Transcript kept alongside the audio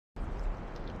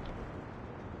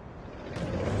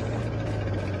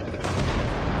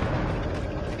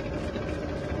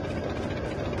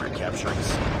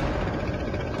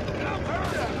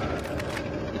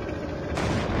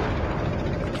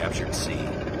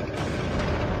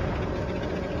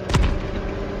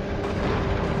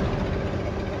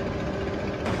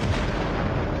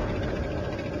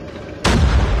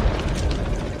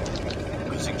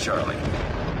Charlie.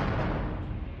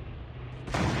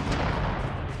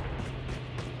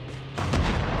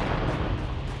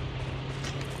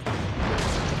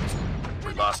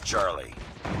 We lost Charlie.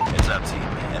 Heads up, team.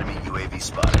 Enemy UAV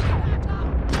spotted.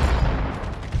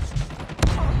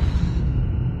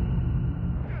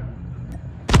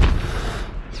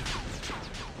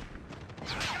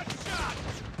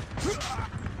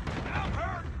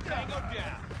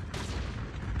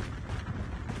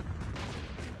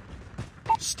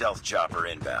 Stealth chopper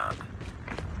inbound.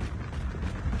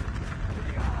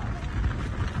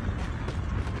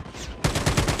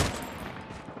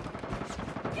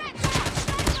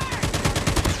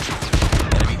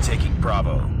 Enemy taking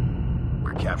Bravo.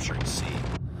 We're capturing C.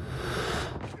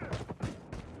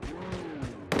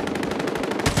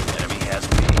 Enemy has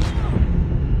B.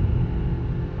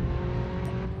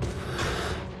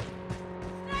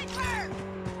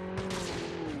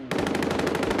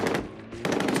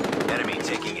 Enemy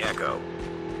taking Echo.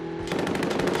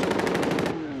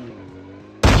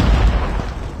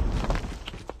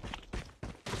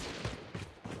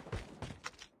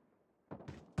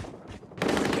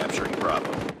 We're capturing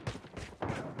Bravo.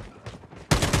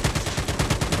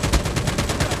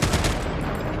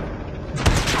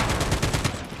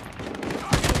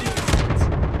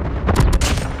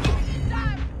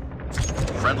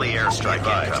 Friendly airstrike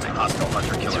incoming. Hostile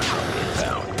hunter-killer drone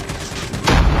inbound.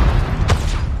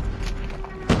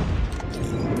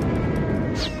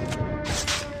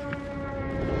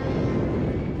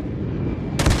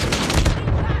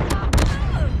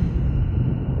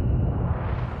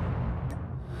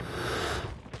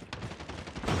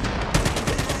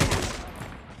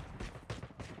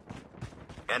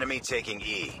 Enemy taking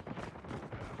E.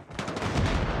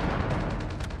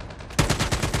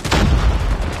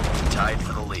 Tied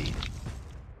for the lead.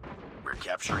 We're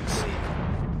capturing C.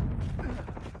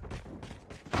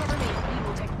 Cover me. We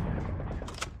will take.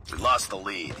 We lost the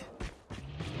lead.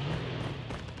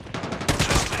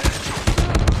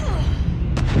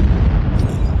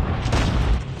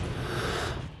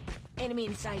 Enemy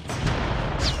in sight.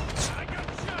 I got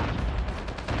shot.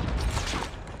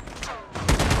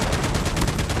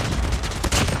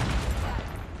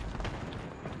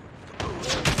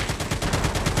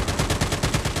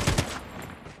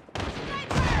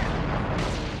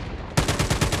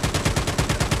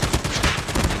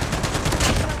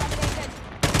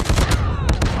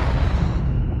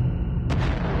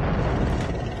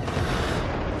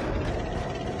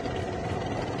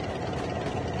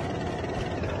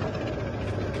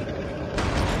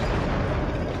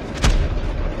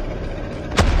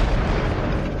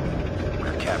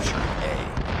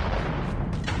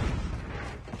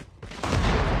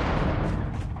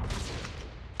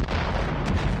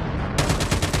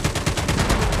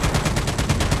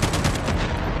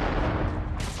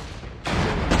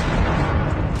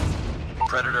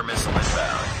 Predator missile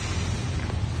inbound.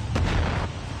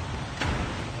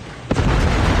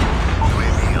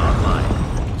 UAV online.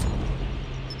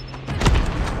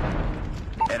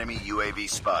 Enemy UAV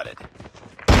spotted.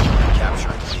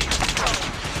 Capturing C.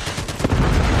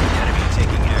 Enemy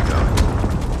taking Echo.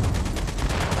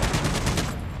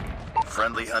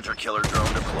 Friendly hunter-killer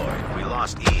drone deployed. We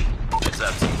lost E. Heads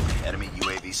up, team. Enemy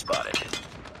UAV spotted.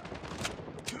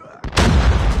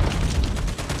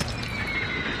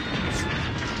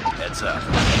 Heads up.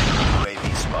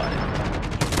 UAV spotted.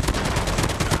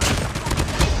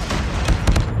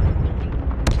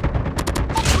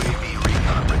 UAV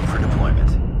recon ready for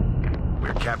deployment.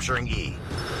 We're capturing E.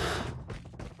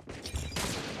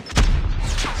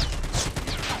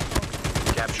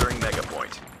 Capturing Mega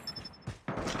Point.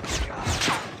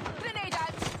 Grenade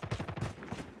out.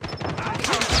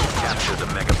 Capture the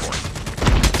Mega Point.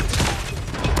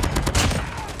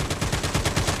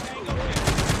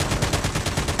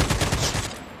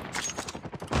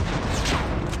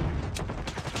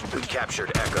 We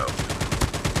captured Echo.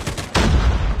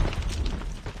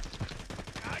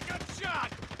 I got shot.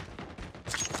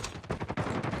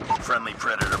 Friendly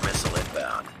Predator missile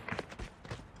inbound.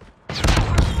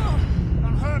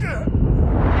 I'm hurt.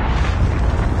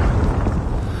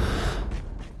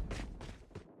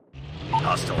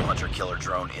 Hostile hunter-killer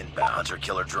drone inbound.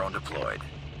 Hunter-killer drone deployed.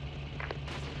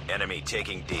 Enemy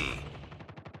taking D.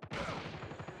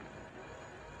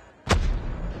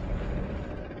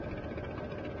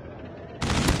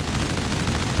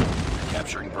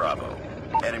 Capturing Bravo.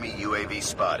 Enemy UAV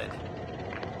spotted.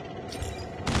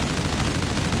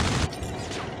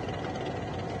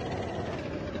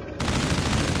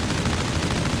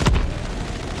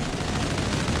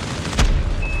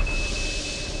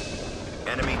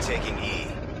 Enemy taking E.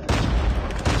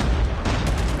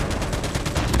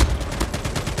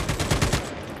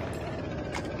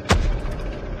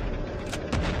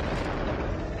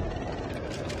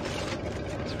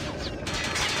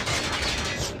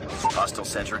 Hostile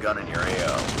sentry gun in your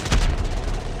AO.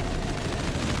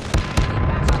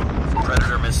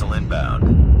 Predator missile inbound.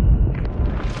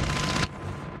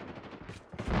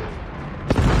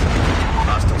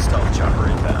 Hostile stealth chopper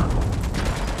inbound.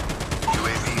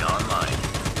 UAV online.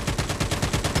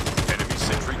 Enemy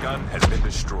sentry gun has been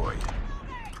destroyed.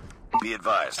 Be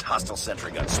advised, hostile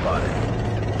sentry gun spotted.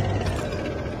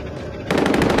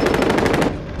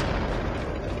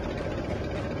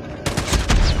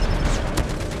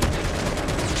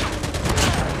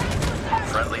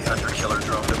 Friendly hunter-killer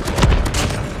drone deployed.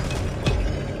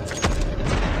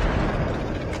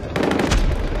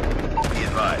 Be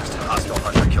advised, hostile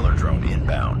hunter-killer drone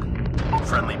inbound.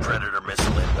 Friendly predator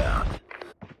missile inbound.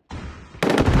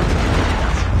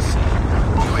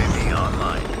 UAV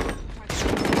online.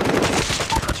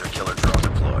 Hunter-killer drone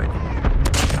deployed.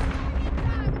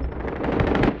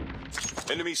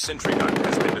 Enemy sentry gun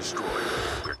has been destroyed.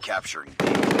 We're capturing B.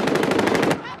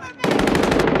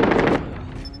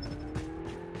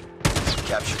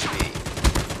 Captured B.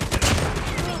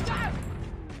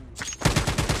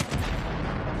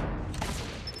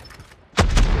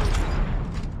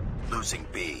 Losing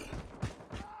B.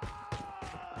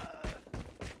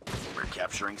 We're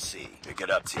capturing C. Pick it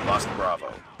up, T. Lost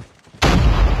Bravo.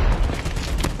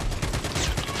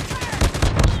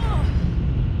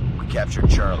 We captured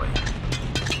Charlie.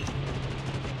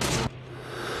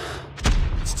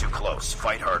 It's too close.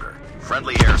 Fight harder.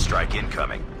 Friendly airstrike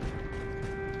incoming.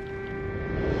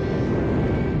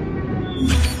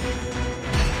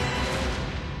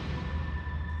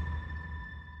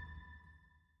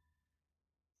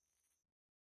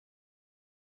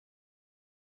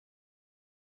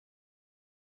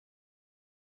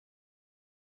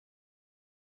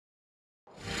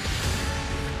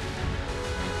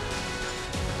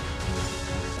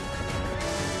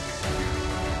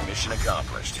 Mission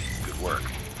accomplished. Good work.